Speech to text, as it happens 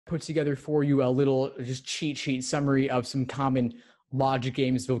put together for you a little just cheat sheet summary of some common logic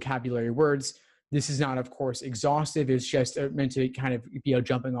games vocabulary words. This is not, of course, exhaustive. It's just meant to kind of be a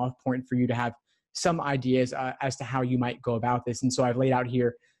jumping off point for you to have some ideas as to how you might go about this. And so I've laid out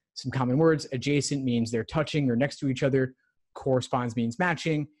here some common words. Adjacent means they're touching or next to each other. Corresponds means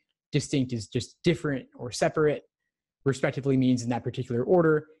matching. Distinct is just different or separate. Respectively means in that particular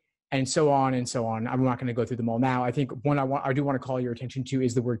order, and so on and so on. I'm not going to go through them all now. I think one I do want to call your attention to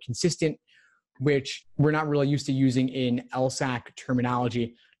is the word consistent, which we're not really used to using in LSAC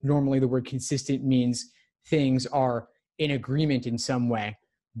terminology. Normally, the word consistent means things are in agreement in some way,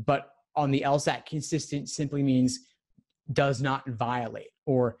 but on the LSAT, consistent simply means does not violate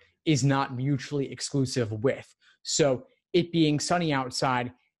or is not mutually exclusive with. So it being sunny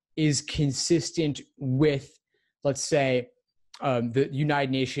outside is consistent with, let's say, the United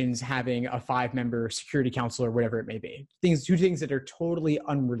Nations having a 5-member Security Council or whatever it may be. Two things that are totally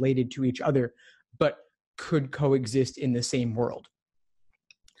unrelated to each other, but could coexist in the same world.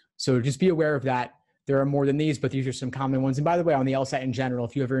 So just be aware of that. There are more than these, but these are some common ones. And by the way, on the LSAT in general,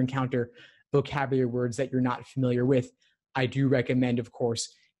 if you ever encounter vocabulary words that you're not familiar with, I do recommend, of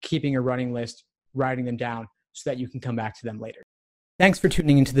course, keeping a running list, writing them down so that you can come back to them later. Thanks for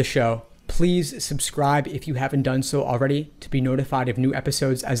tuning into the show. Please subscribe if you haven't done so already to be notified of new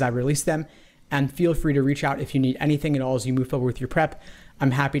episodes as I release them. And feel free to reach out if you need anything at all as you move forward with your prep.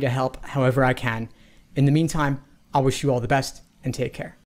 I'm happy to help however I can. In the meantime, I wish you all the best and take care.